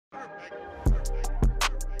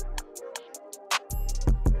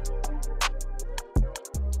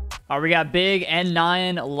All right, we got Big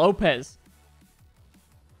N9 Lopez.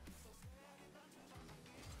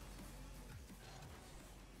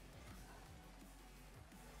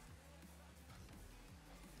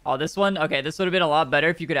 Oh, this one? Okay, this would have been a lot better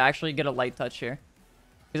if you could actually get a light touch here.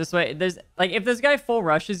 Because this way, there's... Like, if this guy full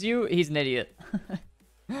rushes you, he's an idiot.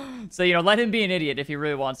 So, you know, let him be an idiot if he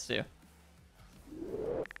really wants to.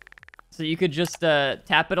 So you could just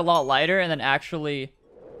tap it a lot lighter and then actually,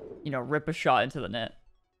 you know, rip a shot into the net.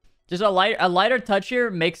 Just a lighter touch here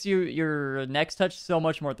makes your next touch so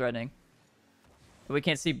much more threatening. But we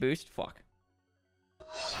can't see boost? Fuck.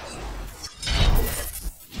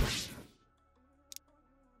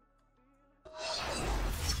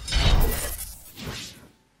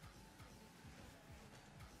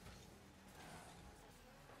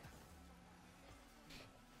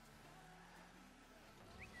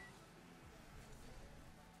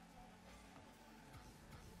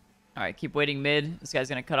 Alright, keep waiting mid. This guy's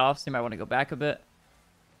gonna cut off, so you might want to go back a bit.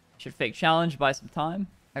 Should fake challenge, buy some time.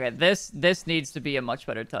 Okay, this needs to be a much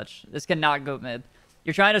better touch. This cannot go mid.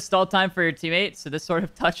 You're trying to stall time for your teammate, so this sort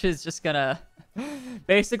of touch is just gonna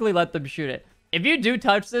basically let them shoot it. If you do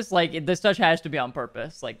touch this, like, this touch has to be on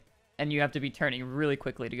purpose, like, and you have to be turning really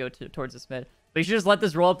quickly to go towards this mid. But you should just let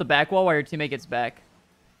this roll up the back wall while your teammate gets back.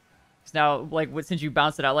 So now, like, since you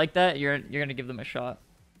bounced it out like that, you're gonna give them a shot.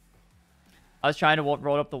 I was trying to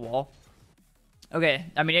roll up the wall. Okay,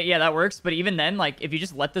 I mean, yeah, that works. But even then, like, if you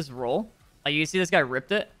just let this roll, like, you see this guy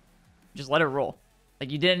ripped it, just let it roll.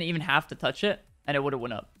 Like, you didn't even have to touch it, and it would have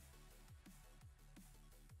went up.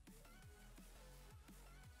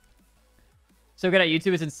 So good at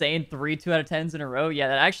YouTube, it's insane. 3 2 out of 10s in a row. Yeah,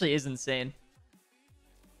 that actually is insane.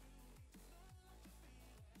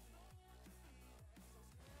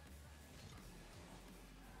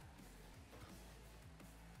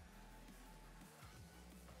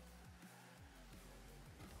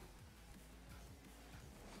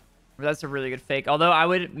 That's a really good fake. Although I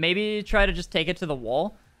would maybe try to just take it to the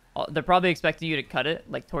wall. They're probably expecting you to cut it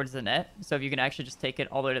like towards the net. So if you can actually just take it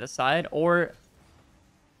all the way to the side or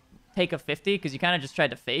take a 50 because you kind of just tried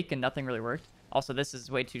to fake and nothing really worked. Also, this is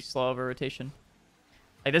way too slow of a rotation.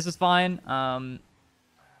 Like this is fine.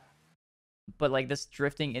 But like this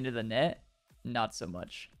drifting into the net, not so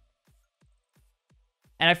much.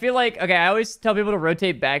 And I feel like, okay, I always tell people to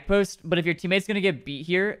rotate back post, but if your teammate's going to get beat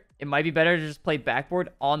here, it might be better to just play backboard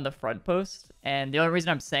on the front post. And the only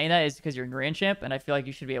reason I'm saying that is because you're Grand Champ, and I feel like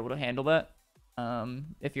you should be able to handle that.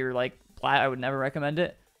 If you're like plat, I would never recommend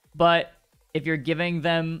it. But if you're giving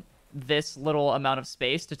them this little amount of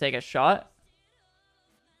space to take a shot,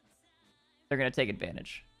 they're going to take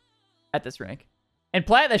advantage at this rank. And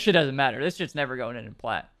plat, that shit doesn't matter. This shit's never going in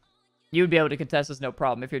plat. You would be able to contest this no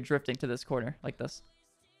problem if you're drifting to this corner like this.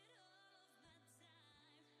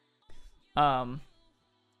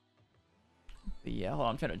 But yeah, hold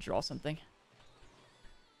on, I'm trying to draw something.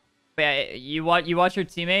 But yeah, you watch your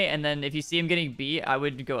teammate, and then if you see him getting beat, I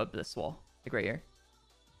would go up this wall, like right here.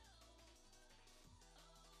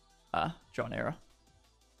 Draw an arrow.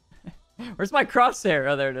 Where's my crosshair?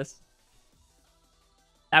 Oh, there it is.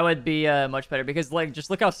 That would be much better because, like, just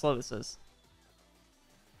look how slow this is.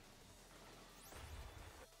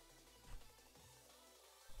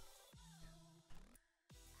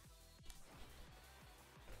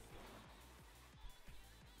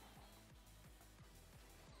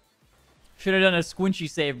 Should have done a squinchy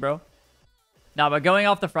save, bro. Nah, but going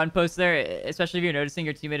off the front post there, especially if you're noticing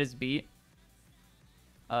your teammate is beat,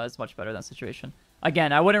 it's much better in that situation.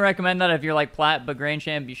 Again, I wouldn't recommend that if you're like plat, but Grand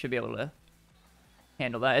Champ, you should be able to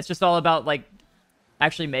handle that. It's just all about like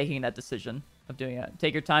actually making that decision of doing it.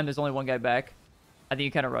 Take your time. There's only one guy back. I think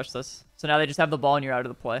you kind of rushed this. So now they just have the ball and you're out of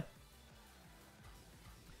the play.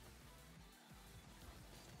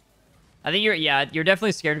 I think you're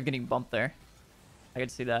definitely scared of getting bumped there. I could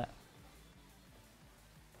see that.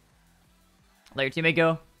 Let your teammate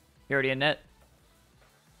go. You're already in net.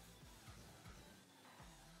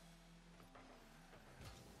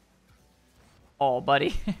 Oh,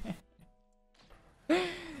 buddy.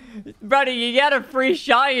 Buddy, you got a free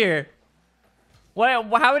shot here. What?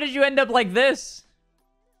 How did you end up like this?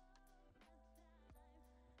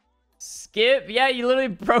 Skip? Yeah, you literally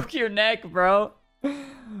broke your neck, bro.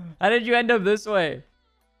 How did you end up this way?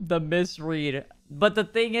 The misread. But the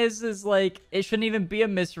thing is like, it shouldn't even be a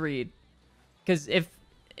misread. Because if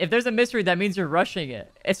there's a misread, that means you're rushing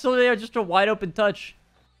it. It's literally just a wide open touch.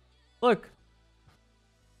 Look.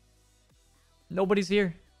 Nobody's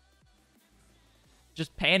here.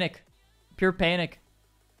 Just panic. Pure panic.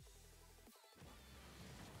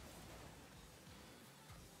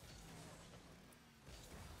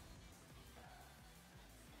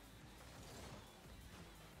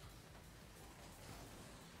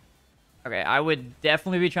 Okay, I would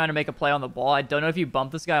definitely be trying to make a play on the ball. I don't know if you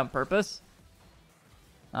bump this guy on purpose.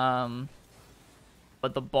 But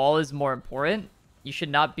the ball is more important. You should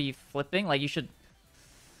not be flipping. Like, you should...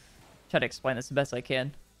 Try to explain this the best I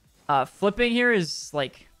can. Flipping here is,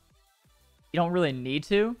 like... You don't really need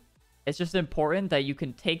to. It's just important that you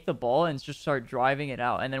can take the ball and just start driving it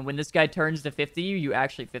out. And then when this guy turns to 50 you, you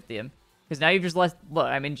actually 50 him. Because now you've just let... Look,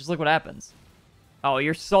 I mean, just look what happens. Oh,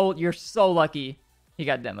 you're so lucky he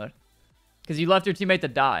got demoed. Because you left your teammate to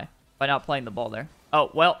die by not playing the ball there. Oh,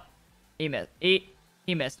 well. He missed. He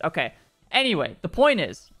missed. Okay. Anyway, the point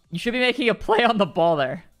is, you should be making a play on the ball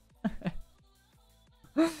there.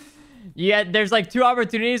 Yeah, there's like 2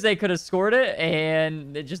 opportunities they could have scored it,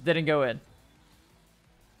 and it just didn't go in.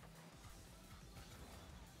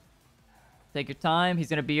 Take your time. He's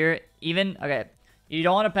going to be here. Even... Okay. You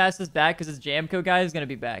don't want to pass this back because this Jamco guy is going to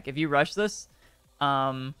be back. If you rush this...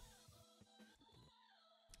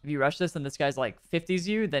 If you rush this and this guy's like 50s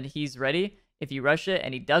you, then he's ready. If you rush it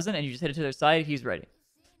and he doesn't and you just hit it to their side, he's ready.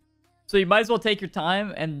 So you might as well take your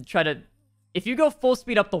time and try to... If you go full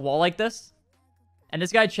speed up the wall like this, and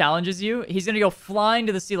this guy challenges you, he's going to go flying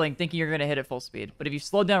to the ceiling thinking you're going to hit it full speed. But if you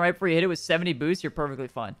slow down right before you hit it with 70 boost, you're perfectly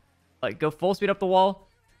fine. Like, go full speed up the wall,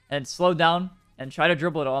 and slow down, and try to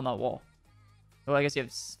dribble it on that wall. Well, I guess you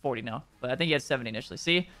have 40 now, but I think you had 70 initially.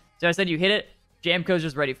 See? So I said you hit it, Jamco's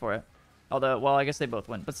just ready for it. Although, well, I guess they both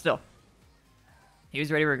win, but still. He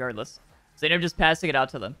was ready regardless. So they ended up just passing it out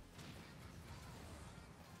to them.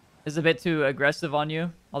 This is a bit too aggressive on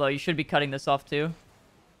you, although you should be cutting this off too.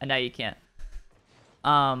 And now you can't.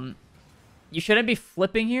 You shouldn't be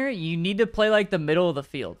flipping here. You need to play like the middle of the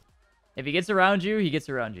field. If he gets around you, he gets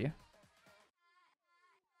around you.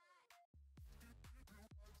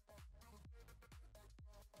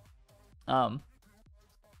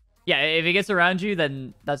 Yeah, if he gets around you,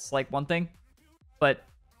 then that's like one thing. But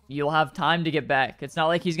you'll have time to get back. It's not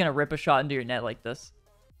like he's gonna rip a shot into your net like this.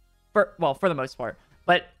 Well, for the most part.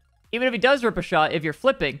 But even if he does rip a shot, if you're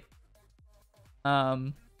flipping,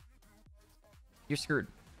 you're screwed.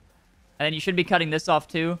 And then you should be cutting this off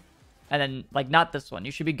too. And then, like, not this one.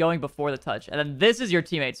 You should be going before the touch. And then this is your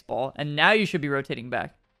teammate's ball. And now you should be rotating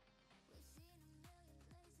back.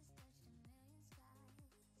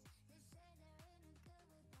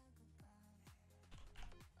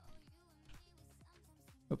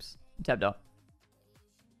 Oops. Tapped out.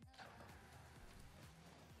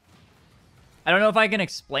 I don't know if I can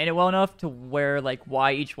explain it well enough to where, like,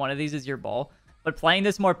 why each one of these is your ball. But playing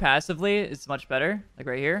this more passively is much better. Like,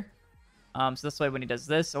 right here. So this way when he does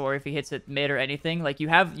this, or if he hits it mid or anything, like, you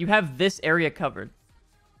have this area covered.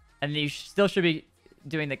 And you still should be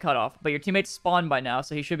doing the cutoff. But your teammate's spawned by now,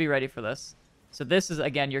 so he should be ready for this. So this is,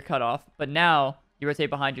 again, your cutoff. But now, you rotate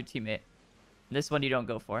behind your teammate. This one you don't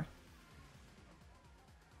go for.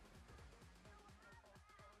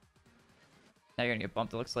 Now you're gonna get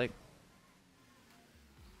bumped, it looks like.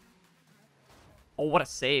 Oh, what a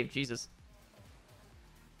save. Jesus.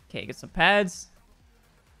 Okay, get some pads.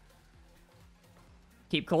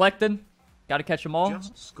 Keep collecting. Gotta catch them all.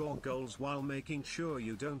 Just score goals while making sure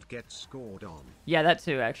you don't get scored on. Yeah, that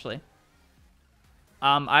too, actually.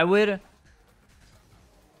 I would...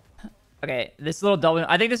 Okay, this little double...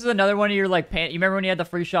 I think this is another one of your, like, you remember when you had the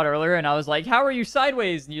free shot earlier, and I was like, how are you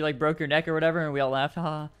sideways? And you, like, broke your neck or whatever, and we all laughed.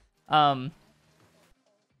 Haha.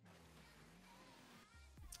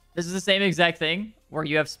 This is the same exact thing, where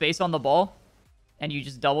you have space on the ball, and you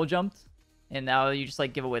just double jumped, and now you just,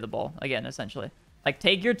 like, give away the ball, again, essentially. Like,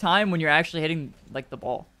 take your time when you're actually hitting, like, the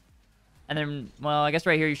ball. And then, well, I guess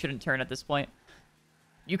right here you shouldn't turn at this point.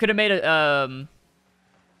 You could have made a,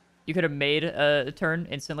 turn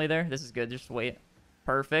instantly there. This is good, just wait.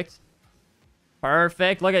 Perfect.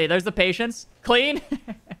 Perfect. Look at it, there's the patience. Clean.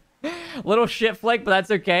 Little shit flick, but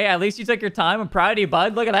that's okay. At least you took your time. I'm proud of you,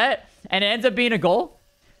 bud. Look at that. And it ends up being a goal.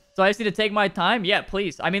 So I just need to take my time? Yeah,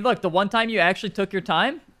 please. I mean, look, the one time you actually took your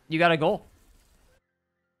time, you got a goal.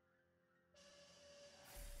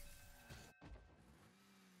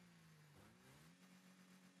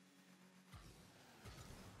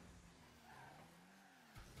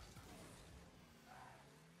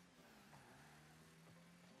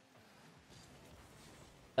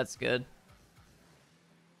 That's good.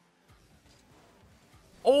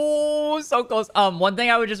 Oh, so close. One thing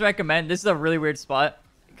I would just recommend, this is a really weird spot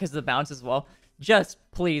because of the bounce as well. Just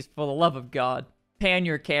please, for the love of God, pan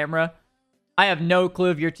your camera. I have no clue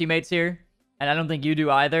if your teammate's here, and I don't think you do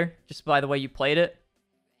either, just by the way you played it.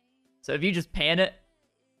 So if you just pan it,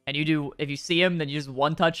 and if you see him, then you just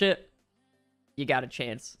one-touch it, you got a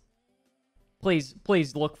chance. Please,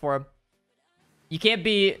 please look for him. You can't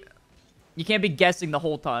be guessing the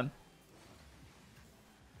whole time.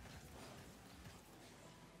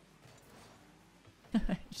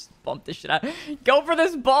 Just bump this shit out. Go for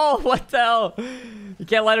this ball. What the hell? You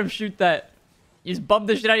can't let him shoot that. You just bump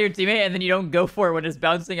the shit out of your teammate and then you don't go for it when it's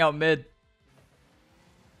bouncing out mid.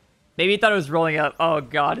 Maybe he thought it was rolling out. Oh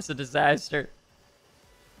god, it's a disaster.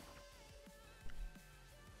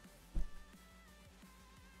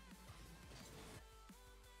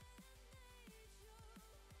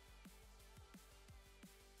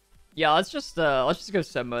 Yeah, let's just go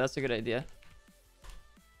sub mode. That's a good idea.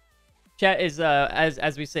 Chat is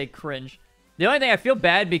as we say, cringe. The only thing I feel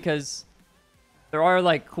bad because there are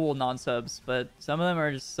like cool non-subs, but some of them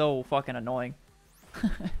are just so fucking annoying.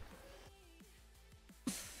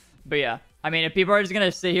 But yeah, I mean, if people are just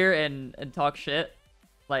gonna sit here and talk shit,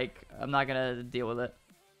 like, I'm not gonna deal with it.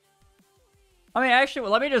 I mean, actually,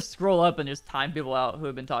 well, let me just scroll up and just time people out who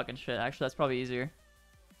have been talking shit. Actually, that's probably easier.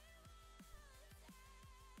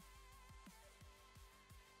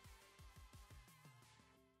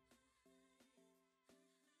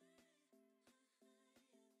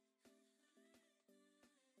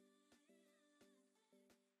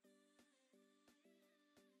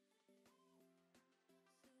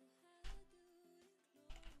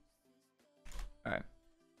 All right.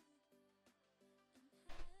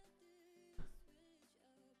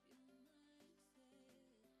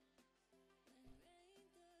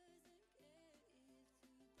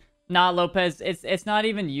 Nah, Lopez, it's not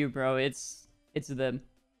even you, bro. It's them.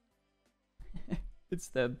 It's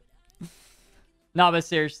them. Nah, but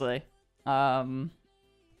seriously.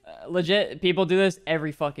 Legit, people do this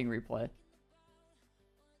every fucking replay.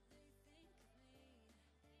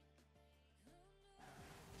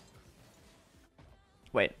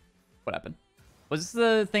 Wait, what happened? Was this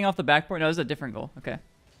the thing off the backboard? No, it was a different goal. Okay.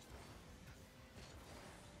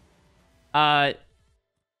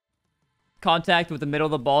 Contact with the middle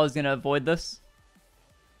of the ball is gonna avoid this.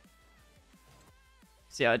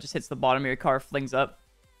 See how it just hits the bottom of your car, flings up.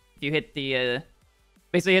 If you hit the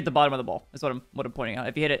basically hit the bottom of the ball. Is what I'm pointing out.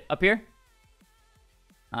 If you hit it up here,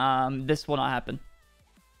 this will not happen.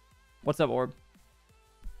 What's up, Orb?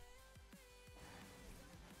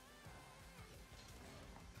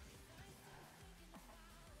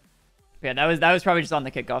 Yeah, that was probably just on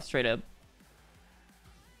the kickoff straight up.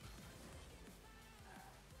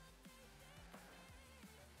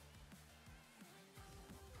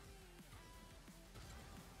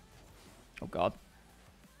 Oh god.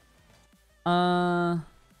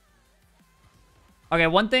 Okay,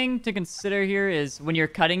 one thing to consider here is when you're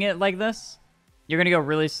cutting it like this, you're gonna go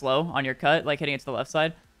really slow on your cut, like hitting it to the left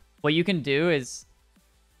side. What you can do is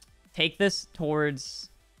take this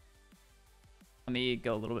towards... Let me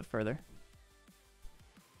go a little bit further.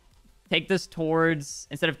 Take this towards,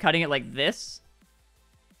 instead of cutting it like this,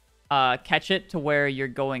 catch it to where you're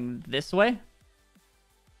going this way.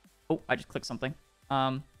 Oh, I just clicked something.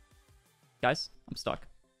 Guys, I'm stuck.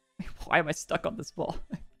 Why am I stuck on this ball?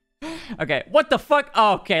 Okay, what the fuck?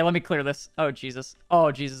 Oh, okay, let me clear this. Oh, Jesus.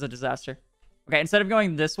 Oh, Jesus, a disaster. Okay, instead of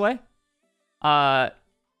going this way,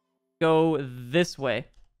 go this way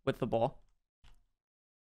with the ball.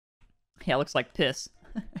 Yeah, it looks like piss.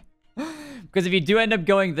 Because if you do end up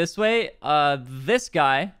going this way, this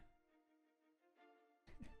guy...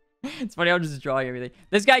 It's funny, I'm just drawing everything.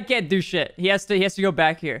 This guy can't do shit. He has to go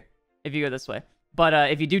back here if you go this way. But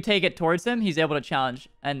if you do take it towards him, he's able to challenge.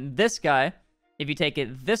 And this guy, if you take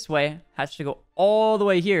it this way, has to go all the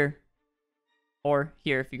way here. Or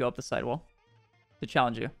here if you go up the sidewall to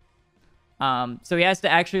challenge you. So he has to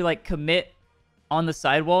actually like commit on the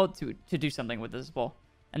sidewall to do something with this ball.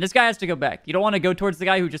 And this guy has to go back. You don't want to go towards the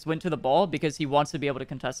guy who just went to the ball because he wants to be able to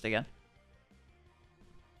contest again.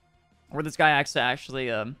 Or this guy has to actually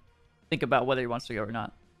think about whether he wants to go or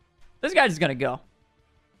not. This guy's just going to go.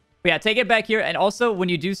 But yeah, take it back here. And also, when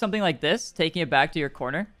you do something like this, taking it back to your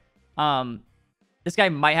corner, this guy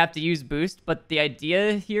might have to use boost. But the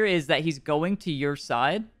idea here is that he's going to your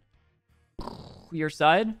side.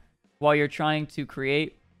 While you're trying to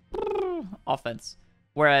create offense.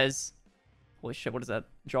 Whereas... Holy shit, what is that?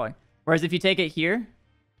 Drawing. Whereas if you take it here,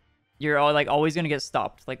 you're all, like always going to get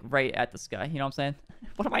stopped. Like right at this guy. You know what I'm saying?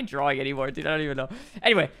 What am I drawing anymore, dude? I don't even know.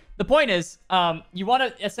 Anyway, the point is, you want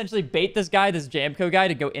to essentially bait this guy, this Jamco guy,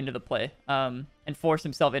 to go into the play. And force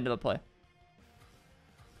himself into the play.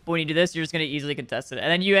 But when you do this, you're just going to easily contest it.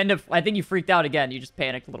 And then you end up... I think you freaked out again. You just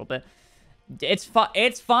panicked a little bit. It's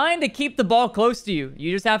fine to keep the ball close to you.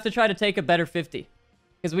 You just have to try to take a better 50.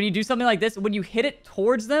 Because when you do something like this, when you hit it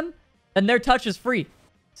towards them... then their touch is free.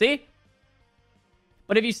 See?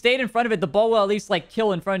 But if you stayed in front of it, the ball will at least, like,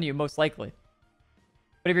 kill in front of you, most likely.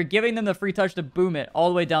 But if you're giving them the free touch to boom it all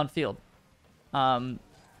the way downfield,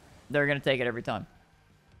 they're going to take it every time.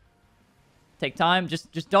 Take time.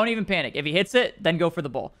 Just don't even panic. If he hits it, then go for the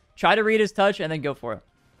ball. Try to read his touch and then go for it.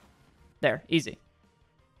 There. Easy.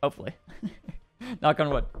 Hopefully. Knock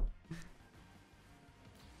on wood.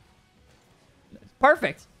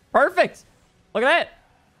 Perfect. Perfect. Look at that.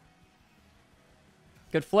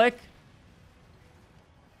 Good flick.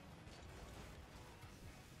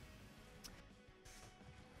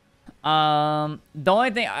 The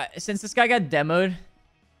only thing, since this guy got demoed,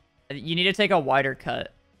 you need to take a wider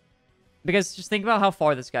cut. Because just think about how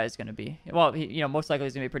far this guy is going to be. Well, most likely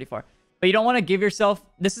he's going to be pretty far. But you don't want to give yourself...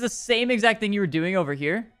 This is the same exact thing you were doing over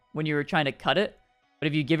here when you were trying to cut it. But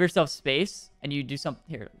if you give yourself space and you do something...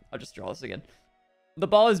 Here, I'll just draw this again. The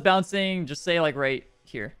ball is bouncing, just say like right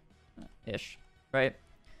here-ish, right?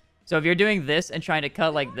 So if you're doing this and trying to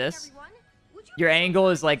cut like this, your angle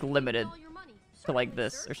is like limited to like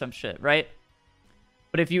this or some shit, right?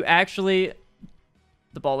 But if you actually...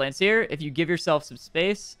 The ball lands here. If you give yourself some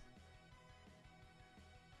space...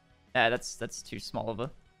 that's too small of a...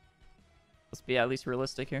 Let's be at least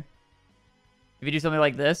realistic here. If you do something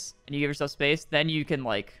like this, and you give yourself space, then you can,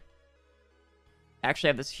 like... actually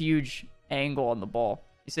have this huge angle on the ball.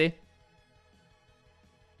 You see?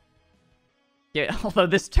 Yeah, although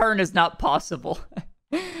this turn is not possible.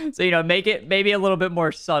 So, make it maybe a little bit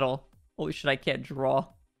more subtle. Holy shit, I can't draw.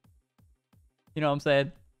 You know what I'm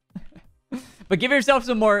saying? But give yourself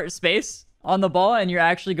some more space on the ball, and you're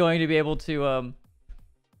actually going to be able to...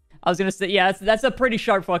 I was going to say, yeah, that's a pretty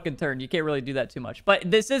sharp fucking turn. You can't really do that too much. But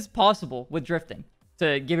this is possible with drifting,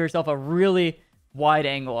 to give yourself a really wide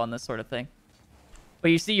angle on this sort of thing.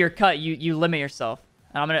 But you see your cut, you limit yourself.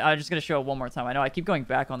 And I'm just going to show it one more time. I know I keep going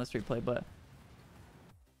back on this replay, but...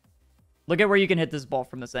 Look at where you can hit this ball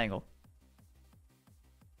from this angle.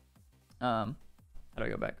 How do I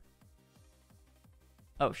go back?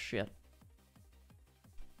 Oh, shit.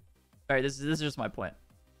 Alright, this is just my point.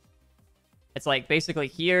 It's like basically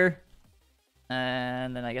here,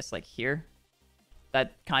 and then I guess like here.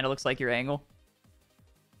 That kind of looks like your angle.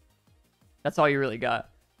 That's all you really got.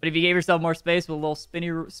 But if you gave yourself more space with a little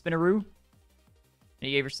spinneroo, and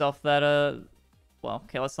you gave yourself that well,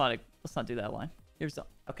 okay, let's not do that line. Here's the...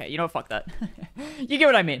 Okay, you know what? Fuck that. You get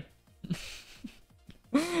what I mean.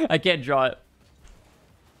 I can't draw it.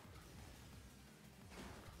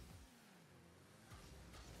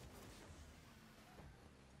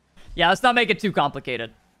 Yeah, let's not make it too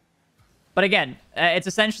complicated. But again, it's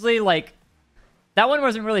essentially like... That one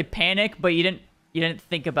wasn't really panic, but you didn't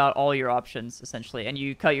think about all your options, essentially. And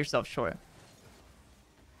you cut yourself short.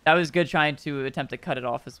 That was good trying to attempt to cut it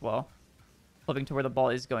off as well. Flipping to where the ball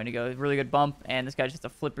is going to go. Really good bump. And this guy's just a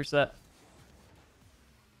flip reset.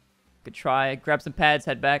 Good try. Grab some pads,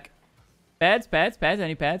 head back. Pads.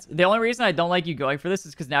 Any pads? The only reason I don't like you going for this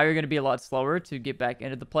is because now you're going to be a lot slower to get back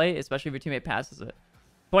into the play, especially if your teammate passes it.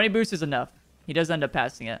 20 boost is enough. He does end up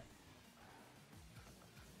passing it.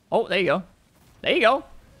 Oh, there you go. There you go.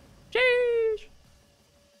 Sheesh.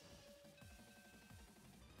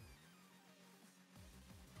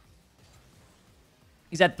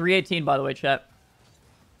 He's at 318, by the way, chat.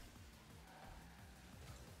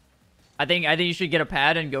 I think you should get a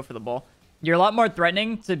pad and go for the ball. You're a lot more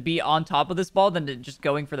threatening to be on top of this ball than to just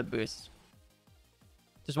going for the boost.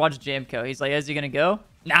 Just watch Jamco. He's like, is he going to go?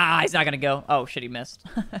 Nah, he's not going to go. Oh, shit, he missed.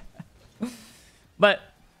 But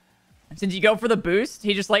since you go for the boost,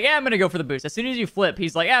 he's just like, yeah, I'm going to go for the boost. As soon as you flip,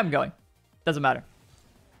 he's like, yeah, I'm going. Doesn't matter.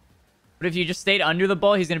 But if you just stayed under the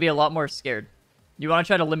ball, he's going to be a lot more scared. You want to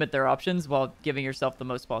try to limit their options while giving yourself the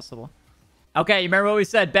most possible. Okay, you remember what we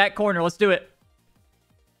said? Back corner. Let's do it.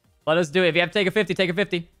 Let us do it. If you have to take a 50, take a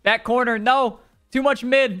 50. Back corner. No. Too much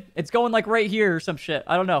mid. It's going like right here or some shit.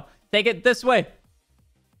 I don't know. Take it this way.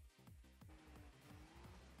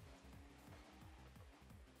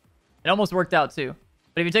 It almost worked out too.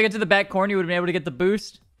 But if you take it to the back corner, you would have been able to get the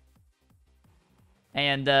boost.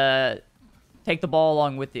 And take the ball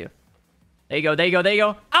along with you. There you go. There you go. There you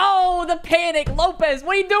go. Oh, the panic. Lopez,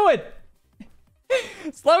 what are you doing?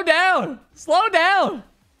 Slow down. Slow down.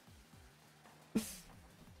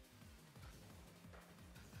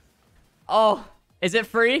 Oh, is it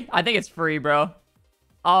free? I think it's free, bro.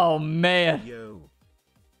 Oh, man. Yo.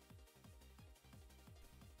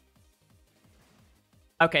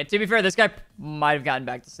 Okay, to be fair, this guy might have gotten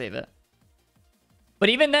back to save it. But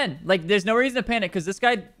even then, like, there's no reason to panic because this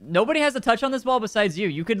guy, nobody has a touch on this ball besides you.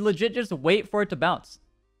 You could legit just wait for it to bounce.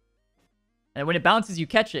 And when it bounces, you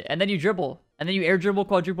catch it. And then you dribble. And then you air dribble,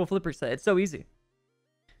 quadruple flip reset. It's so easy.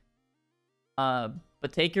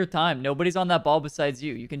 But take your time. Nobody's on that ball besides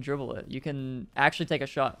you. You can dribble it. You can actually take a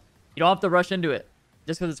shot. You don't have to rush into it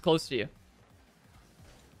just because it's close to you.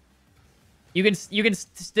 You can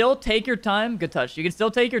still take your time. Good touch. You can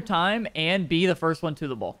still take your time and be the first one to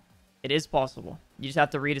the ball. It is possible. You just have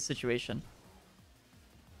to read a situation.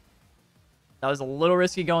 That was a little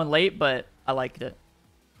risky going late, but I liked it.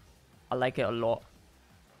 I like it a lot.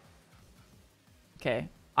 Okay.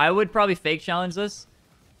 I would probably fake challenge this.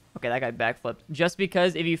 Okay, that guy backflipped. Just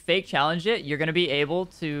because if you fake challenge it, you're going to be able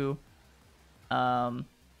to...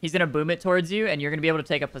 he's going to boom it towards you, and you're going to be able to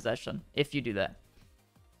take a possession if you do that.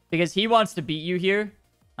 Because he wants to beat you here.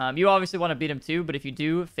 You obviously want to beat him too, but if you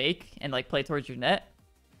do fake and like play towards your net,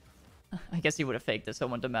 I guess he would have faked it, so it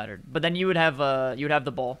wouldn't have mattered. But then you would have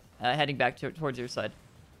the ball heading back towards your side.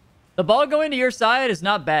 The ball going to your side is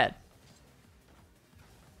not bad.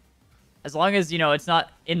 As long as, you know, it's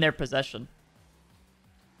not in their possession.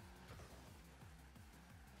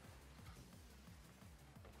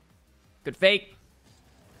 Good fake.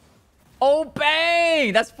 Oh,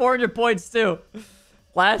 bang! That's 400 points, too.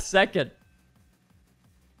 Last second.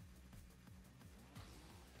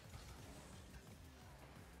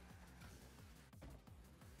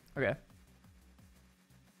 Okay.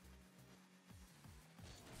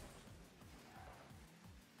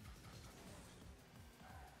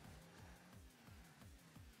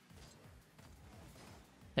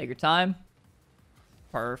 Take your time.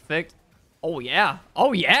 Perfect. Oh, yeah.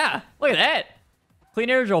 Oh, yeah. Look at that. Clean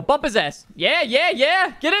air drill. Bump his ass. Yeah, yeah,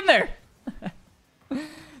 yeah. Get in there.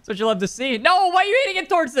 That's what you love to see. No, why are you hitting it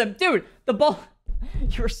towards them? Dude, the ball...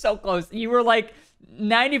 You were so close. You were like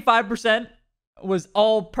 95% was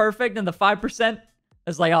all perfect, and the 5%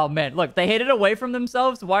 is like, oh, man. Look, they hit it away from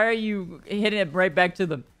themselves. Why are you hitting it right back to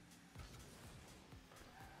them?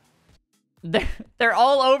 They're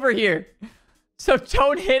all over here. So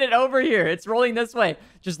don't hit it over here. It's rolling this way.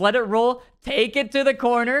 Just let it roll. Take it to the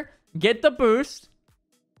corner. Get the boost.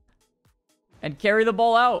 And carry the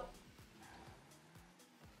ball out.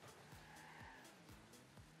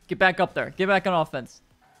 Get back up there. Get back on offense.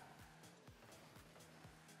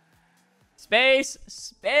 Space.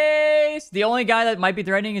 Space. The only guy that might be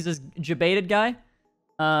threatening is this jebaited guy.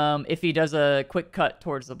 If he does a quick cut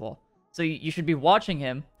towards the ball. So you should be watching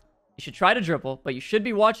him. You should try to dribble, but you should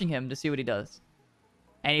be watching him to see what he does.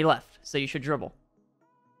 And he left, so you should dribble.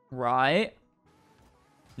 Right.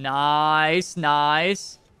 Nice,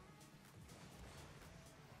 nice.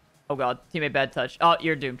 Oh, God. Teammate bad touch. Oh,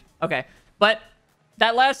 you're doomed. Okay. But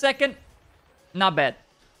that last second, not bad.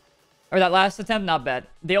 Or that last attempt, not bad.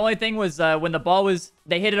 The only thing was when the ball was...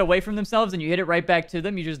 They hit it away from themselves, and you hit it right back to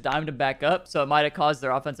them. You just dimed them back up, so it might have caused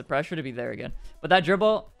their offensive pressure to be there again. But that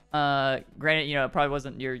dribble, granted, you know, it probably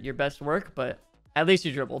wasn't your best work, but at least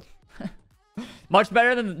you dribbled. Much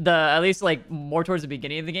better than at least like more towards the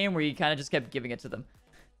beginning of the game where you kind of just kept giving it to them.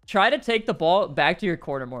 Try to take the ball back to your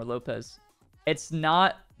corner more, Lopez. It's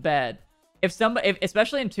not bad.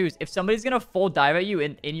 Especially in twos, if somebody's gonna full dive at you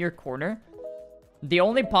in your corner, the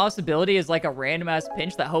only possibility is like a random ass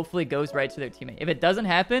pinch that hopefully goes right to their teammate. If it doesn't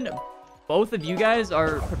happen, both of you guys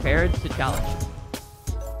are prepared to challenge.